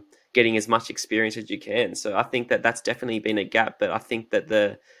and getting as much experience as you can. So I think that that's definitely been a gap, but I think that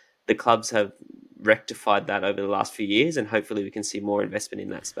the clubs have rectified that over the last few years, and hopefully we can see more investment in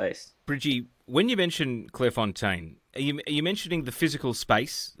that space. Bridgie, when you mention Clairefontaine, are you mentioning the physical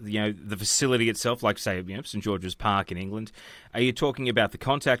space, the facility itself, like say, St George's Park in England? Are you talking about the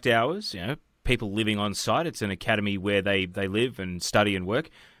contact hours, people living on site? It's an academy where they live and study and work.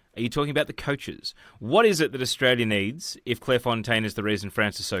 Are you talking about the coaches? What is it that Australia needs if Clairefontaine is the reason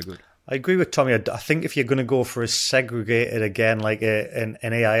France is so good? I agree with Tommy. I think if you're going to go for a segregated, again, like an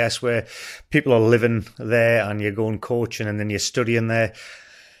AIS where people are living there and you're going coaching and then you're studying there,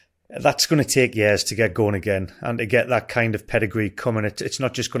 That's going to take years to get going again, and to get that kind of pedigree coming. It's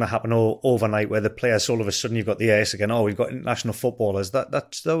not just going to happen overnight, where the players all of a sudden you've got the AS again. Oh, we've got international footballers.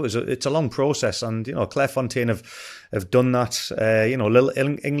 It's a long process, and Clairefontaine have done that.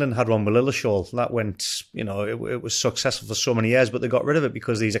 England had one with Lilleshall that went. It was successful for so many years, but they got rid of it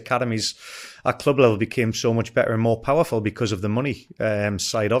because these academies at club level became so much better and more powerful because of the money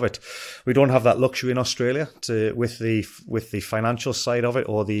side of it. We don't have that luxury in Australia with the financial side of it,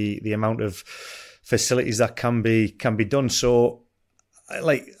 or the amount of facilities that can be done. So,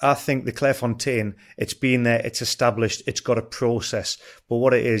 I think the Clairefontaine, it's been there, it's established, it's got a process. But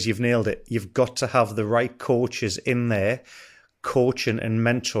what it is, you've nailed it. You've got to have the right coaches in there, coaching and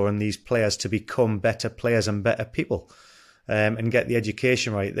mentoring these players to become better players and better people. And get the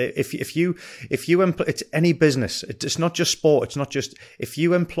education right. If you employ, it's any business. It's not just sport. It's not just, if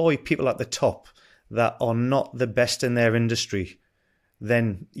you employ people at the top that are not the best in their industry,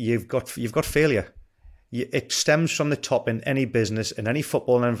 then you've got failure. It stems from the top in any business, in any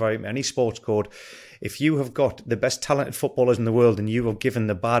football environment, any sports code. If you have got the best talented footballers in the world and you have given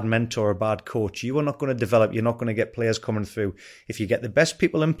the bad mentor or bad coach, you are not going to develop. You're not going to get players coming through. If you get the best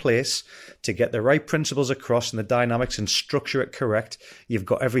people in place to get the right principles across and the dynamics and structure it correct, you've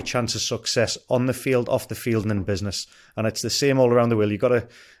got every chance of success on the field, off the field, and in business. And it's the same all around the world. You've got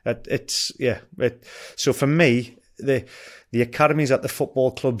to, so for me, the academies at the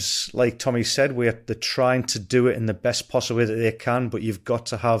football clubs, like Tommy said, they're trying to do it in the best possible way that they can, but you've got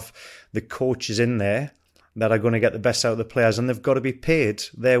to have the coaches in there that are going to get the best out of the players, and they've got to be paid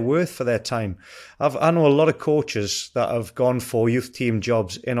their worth for their time. I know a lot of coaches that have gone for youth team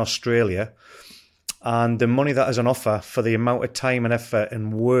jobs in Australia, and the money that is on offer for the amount of time and effort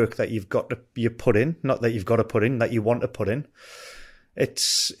and work that you put in, not that you've got to put in, that you want to put in,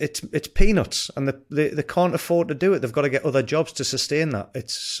 it's peanuts, and they can't afford to do it. They've got to get other jobs to sustain that.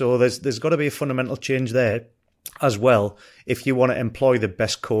 So there's got to be a fundamental change there as well if you want to employ the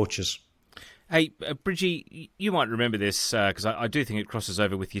best coaches. Hey, Bridgie, you might remember this because I do think it crosses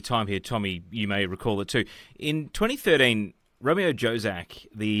over with your time here. Tommy, you may recall it too. In 2013, Romeo Jozak,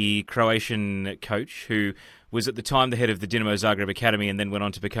 the Croatian coach who was at the time the head of the Dinamo Zagreb Academy and then went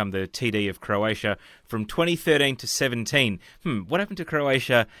on to become the TD of Croatia from 2013 to 17. What happened to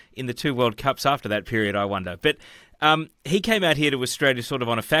Croatia in the 2 World Cups after that period, I wonder? But he came out here to Australia sort of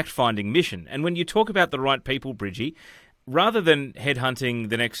on a fact-finding mission. And when you talk about the right people, Bridgie, rather than headhunting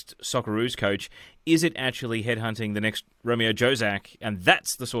the next Socceroos coach, is it actually headhunting the next Romeo Jozak? And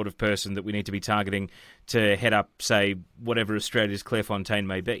that's the sort of person that we need to be targeting to head up, say, whatever Australia's Clairefontaine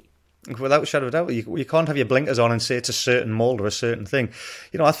may be. Without a shadow of a doubt, you can't have your blinkers on and say it's a certain mould or a certain thing.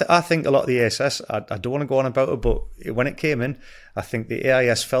 I think a lot of the ASS, I don't want to go on about it, but when it came in, I think the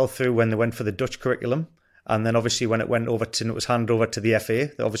AIS fell through when they went for the Dutch curriculum. And then obviously when it went over to, it was handed over to the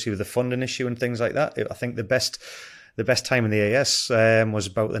FA, obviously with the funding issue and things like that. I think the best time in the AS was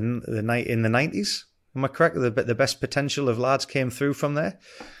about in the 90s. Am I correct? The best potential of lads came through from there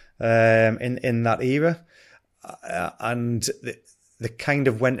in that era. And they kind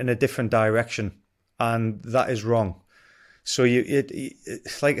of went in a different direction, and that is wrong. So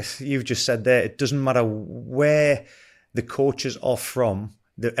it's like you've just said there, it doesn't matter where the coaches are from.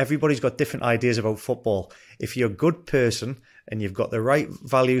 Everybody's got different ideas about football. If you're a good person and you've got the right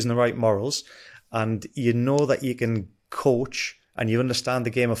values and the right morals, and you know that you can coach and you understand the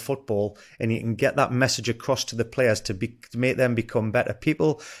game of football, and you can get that message across to the players to make them become better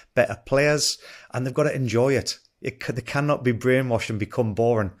people, better players, and they've got to enjoy it. They cannot be brainwashed and become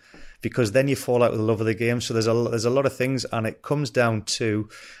boring, because then you fall out with the love of the game. So there's a lot of things, and it comes down to,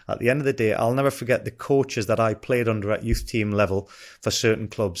 at the end of the day, I'll never forget the coaches that I played under at youth team level for certain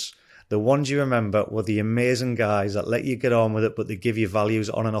clubs. The ones you remember were the amazing guys that let you get on with it, but they give you values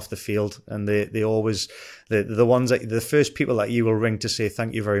on and off the field. And they always, the ones that, the first people that you will ring to say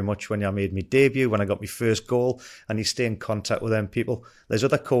thank you very much when I made my debut, when I got my first goal, and you stay in contact with them people. There's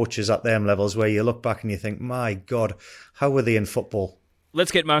other coaches at them levels where you look back and you think, my God, how were they in football?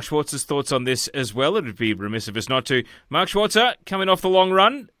 Let's get Mark Schwartz's thoughts on this as well. It would be remiss of us not to. Mark Schwarzer, coming off the long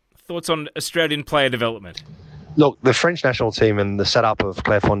run, thoughts on Australian player development? Look, the French national team and the setup of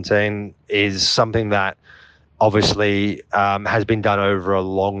Clairefontaine is something that obviously has been done over a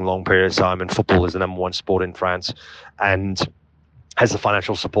long, long period of time, and football is the number one sport in France and has the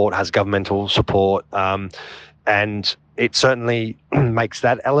financial support, has governmental support, and it certainly makes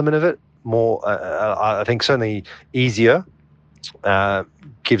that element of it more, I think, certainly easier,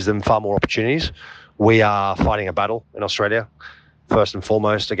 gives them far more opportunities. We are fighting a battle in Australia first and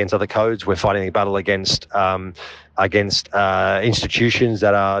foremost against other codes. We're fighting a battle against institutions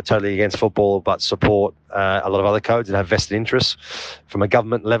that are totally against football but support a lot of other codes and have vested interests. From a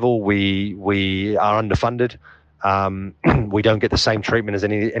government level, we are underfunded. We don't get the same treatment as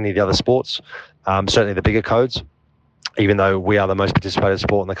any of the other sports, certainly the bigger codes, even though we are the most participated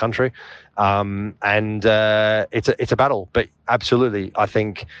sport in the country. It's a battle, but absolutely, I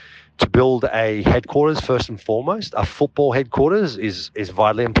think to build a headquarters, first and foremost, a football headquarters is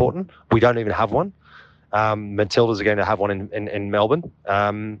vitally important. We don't even have one. Matildas are going to have one in Melbourne.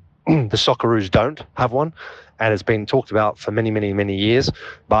 The Socceroos don't have one, and it's been talked about for many, many, many years,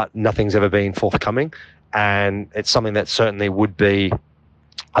 but nothing's ever been forthcoming. And it's something that certainly would be,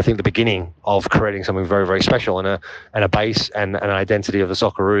 I think, the beginning of creating something very, very special and a base and an identity of the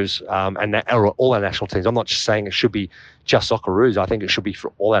Socceroos and all our national teams. I'm not just saying it should be just Socceroos. I think it should be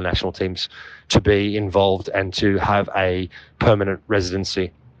for all our national teams to be involved and to have a permanent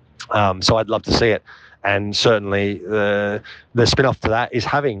residency. So I'd love to see it. And certainly the spin-off to that is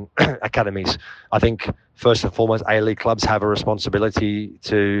having academies. I think first and foremost, A-League clubs have a responsibility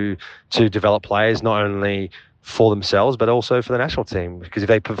to develop players, not only for themselves, but also for the national team. Because if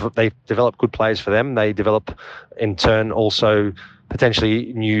they develop good players for them, they develop in turn also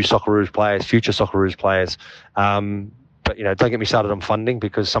potentially new Socceroos players, future Socceroos players. But, don't get me started on funding,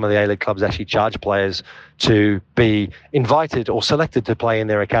 because some of the A-League clubs actually charge players to be invited or selected to play in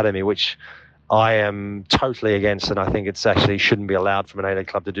their academy, which I am totally against, and I think it's actually shouldn't be allowed from an A-League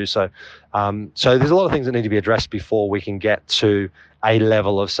club to do so. So there's a lot of things that need to be addressed before we can get to a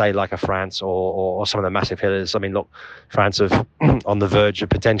level of, say, like a France or some of the massive hitters. I mean, look, France are on the verge of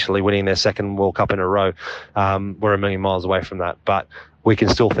potentially winning their second World Cup in a row. We're a million miles away from that, but we can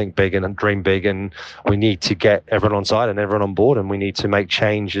still think big and dream big, and we need to get everyone on side and everyone on board, and we need to make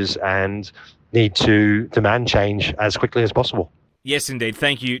changes and need to demand change as quickly as possible. Yes, indeed.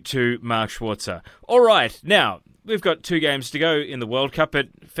 Thank you to Mark Schwarzer. All right, now, we've got 2 games to go in the World Cup, but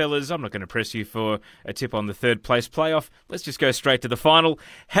fellas, I'm not going to press you for a tip on the third place playoff. Let's just go straight to the final.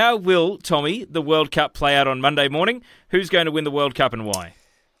 How will, Tommy, the World Cup play out on Monday morning? Who's going to win the World Cup and why?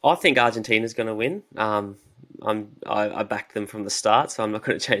 I think Argentina's going to win. I backed them from the start, so I'm not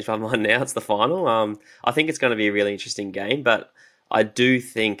going to change my mind now. It's the final. I think it's going to be a really interesting game, but I do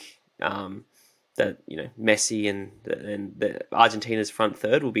think that Messi and the Argentina's front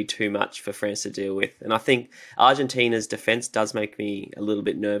third will be too much for France to deal with. And I think Argentina's defence does make me a little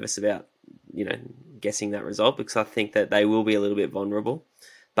bit nervous about guessing that result, because I think that they will be a little bit vulnerable.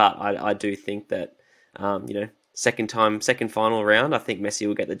 But I do think that second final round, I think Messi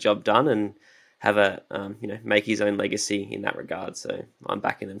will get the job done and have make his own legacy in that regard. So I'm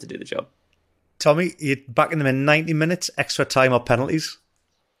backing them to do the job. Tommy, you're backing them in 90 minutes, extra time or penalties?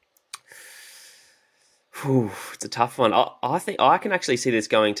 It's a tough one. I think I can actually see this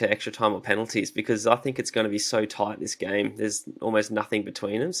going to extra time or penalties, because I think it's going to be so tight, this game. There's almost nothing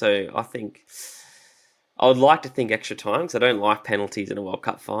between them. So I think I would like to think extra time, because I don't like penalties in a World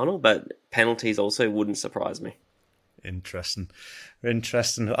Cup final, but penalties also wouldn't surprise me. Interesting.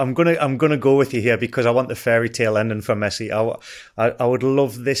 I'm gonna go with you here, because I want the fairy tale ending for Messi. I would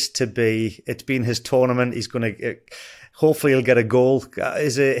love this to be. It's been his tournament. He's gonna. Hopefully he'll get a goal.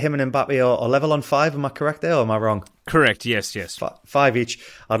 Is it him and Mbappe are level on 5? Am I correct there, or am I wrong? Correct, yes. 5 each.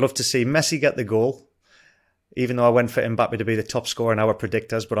 I'd love to see Messi get the goal, even though I went for Mbappe to be the top scorer in our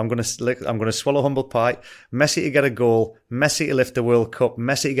predictors. But I'm going to swallow humble pie. Messi to get a goal, Messi to lift the World Cup,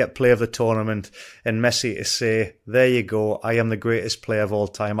 Messi to get player of the tournament, and Messi to say, there you go, I am the greatest player of all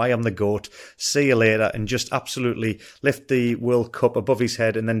time. I am the GOAT. See you later. And just absolutely lift the World Cup above his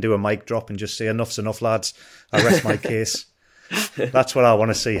head and then do a mic drop and just say, enough's enough, lads. I rest my case. That's what I want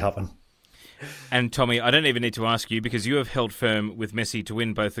to see happen. And Tommy, I don't even need to ask you, because you have held firm with Messi to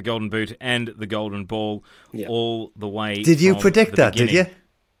win both the Golden Boot and the Golden Ball all the way. Did you predict that, did you?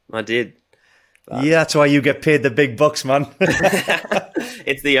 I did. Yeah, that's why you get paid the big bucks, man.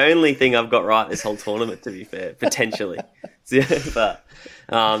 It's the only thing I've got right this whole tournament, to be fair, potentially. But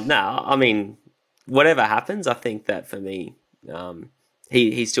no, I mean, whatever happens, I think that for me,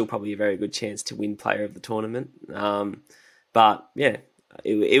 he's still probably a very good chance to win player of the tournament. But yeah,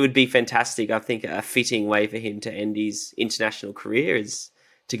 it would be fantastic. I think a fitting way for him to end his international career is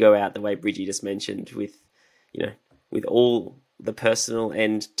to go out the way Bridgie just mentioned, with all the personal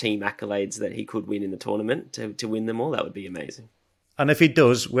and team accolades that he could win in the tournament, to win them all. That would be amazing. And if he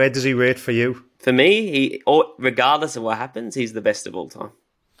does, where does he rate for you? For me, regardless of what happens, he's the best of all time.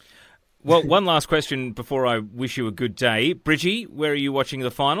 Well, one last question before I wish you a good day. Bridgie, where are you watching the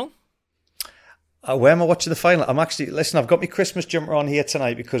final? Where am I watching the final? I've got my Christmas jumper on here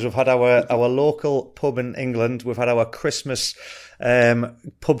tonight because we've had our local pub in England. We've had our Christmas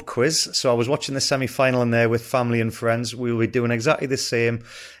pub quiz. So I was watching the semi-final in there with family and friends. We will be doing exactly the same.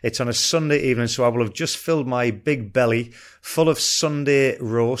 It's on a Sunday evening, so I will have just filled my big belly full of Sunday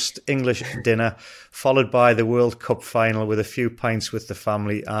roast English dinner, followed by the World Cup final with a few pints with the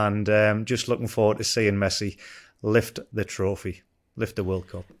family, and just looking forward to seeing Messi lift the trophy, lift the World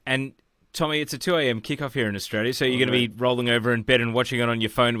Cup. And Tommy, it's a 2 a.m. kickoff here in Australia, so you're going to be rolling over in bed and watching it on your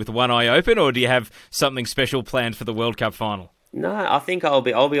phone with one eye open, or do you have something special planned for the World Cup final? No, I think I'll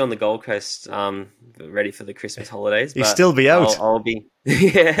be on the Gold Coast, ready for the Christmas holidays. You'll still be out. I'll be,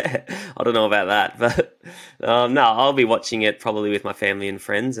 yeah. I don't know about that, but no, I'll be watching it probably with my family and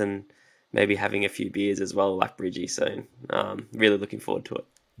friends, and maybe having a few beers as well, like Bridgie. So, really looking forward to it.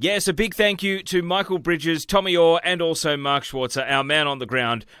 Yes, a big thank you to Michael Bridges, Tommy Orr, and also Mark Schwarzer, our man on the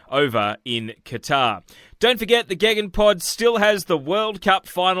ground over in Qatar. Don't forget, the Gegen Pod still has the World Cup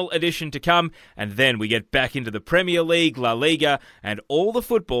final edition to come, and then we get back into the Premier League, La Liga, and all the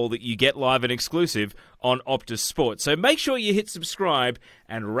football that you get live and exclusive on Optus Sport. So make sure you hit subscribe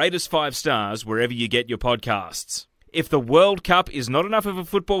and rate us 5 stars wherever you get your podcasts. If the World Cup is not enough of a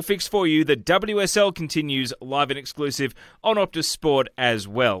football fix for you, the WSL continues live and exclusive on Optus Sport as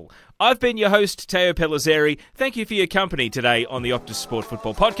well. I've been your host, Teo Pellizzeri. Thank you for your company today on the Optus Sport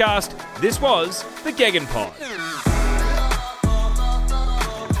Football Podcast. This was the Gegen Pod.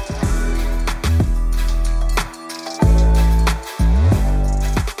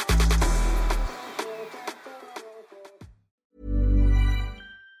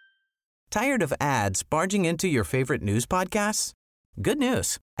 Tired of ads barging into your favorite news podcasts? Good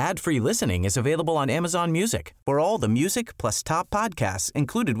news. Ad-free listening is available on Amazon Music for all the music plus top podcasts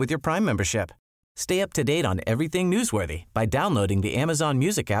included with your Prime membership. Stay up to date on everything newsworthy by downloading the Amazon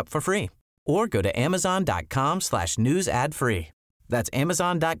Music app for free or go to amazon.com/news ad free. That's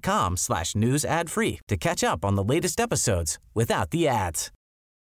amazon.com/news ad free to catch up on the latest episodes without the ads.